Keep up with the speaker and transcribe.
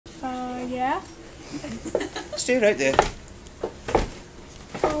Yeah? Stay right there.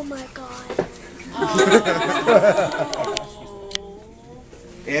 Oh my god.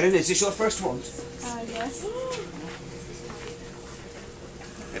 Erin, is this your first wand? Yes.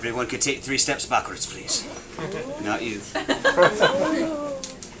 Everyone could take 3 steps backwards, please. Not you.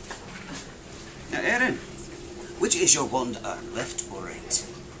 Now, Erin, which is your wand arm, left or right?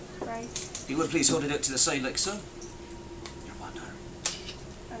 Right. If you would please hold it out to the side like so. Your wand arm.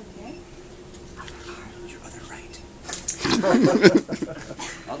 Okay. Your other right.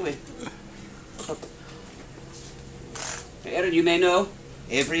 All the way. Now, Erin, you may know,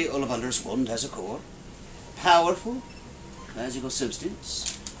 every Ollivander's wand has a core. Powerful, magical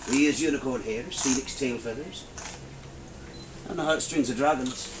substance. We use unicorn hairs, phoenix tail feathers, and the heartstrings of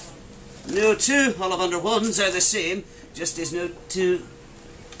dragons. No 2 Ollivander wands are the same, just as no 2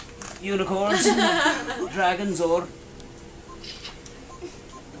 unicorns, dragons, or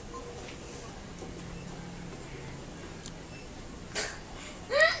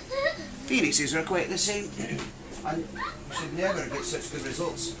phoenixes are quite the same. And you should never get such good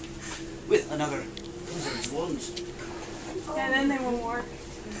results with another wizard's wand. Yeah, then they won't work.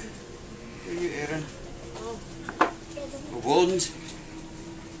 Here you, Erin. A wand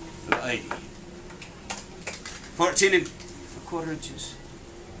of ivy. 14¼ inches.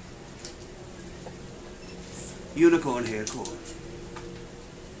 Unicorn hair core.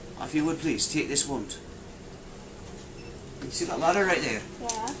 If you would please, take this wand. You see that ladder right there?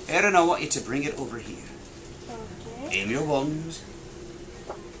 Yeah. Erin, I want you to bring it over here. Okay. Aim your wand.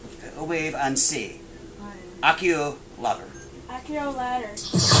 Give it a wave and say, Accio ladder. Accio ladder.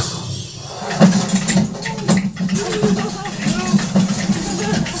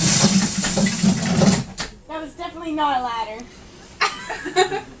 That was definitely not a ladder.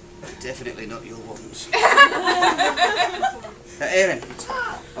 Definitely not your wands. Erin,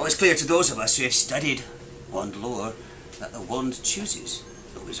 always clear to those of us who have studied wand lore that the wand chooses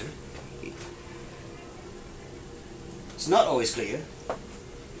the wizard. It's not always clear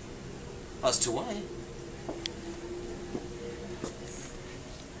as to why.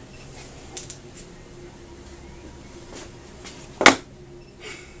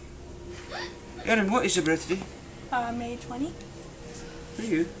 Erin, what is your birthday? May 20. For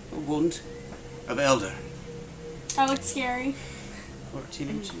you, a wand of elder. That looks scary. 14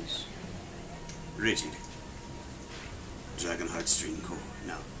 inches. Rigid. Dragon heartstring core.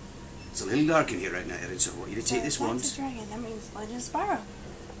 Now, it's a little dark in here right now, Erin, so I want you to take this wand. That's a dragon. That means Legend Sparrow.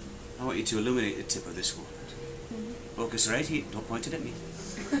 I want you to illuminate the tip of this wand. Focus right here. Don't point it at me.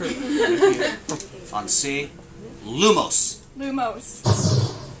 Right here. And say, Lumos. Lumos.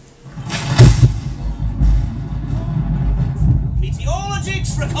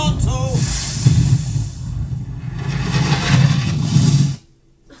 Meteorologix Raconto.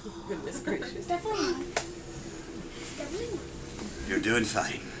 Goodness gracious. Definitely not. You're doing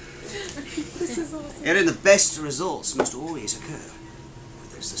fine. This is awesome. Erin, the best results must always occur where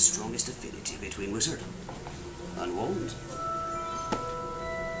there's the strongest affinity between wizard and wand.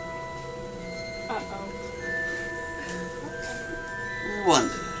 Uh-oh.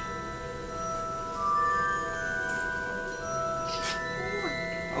 Wonder.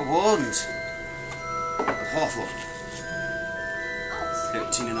 A wand of hawthorn.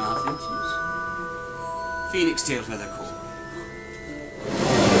 13½ inches. Phoenix tail feather core.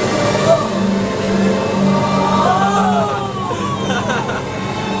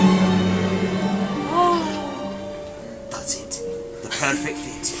 That's it. The perfect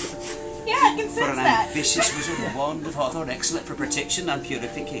fit. Yeah, I can For sense an that. ambitious wizard, a wand of hawthorn, excellent for protection and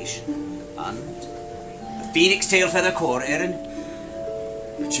purification. And the phoenix tail feather core, Erin.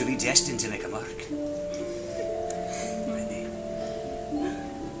 You're truly destined to make a mark. Right there.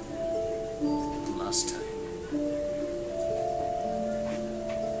 Last time.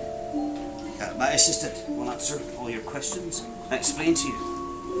 My assistant will answer all your questions and explain to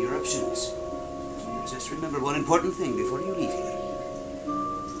you your options. Just remember one important thing before you leave here.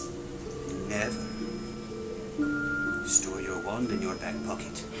 Never store your wand in your back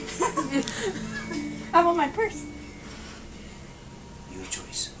pocket. I want my purse. Your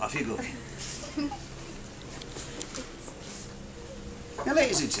choice. Off you go. Now,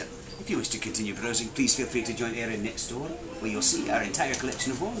 ladies and gentlemen, if you wish to continue browsing, please feel free to join Erin next door, where you'll see our entire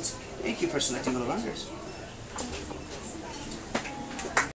collection of wands. Thank you for selecting Ollivander's.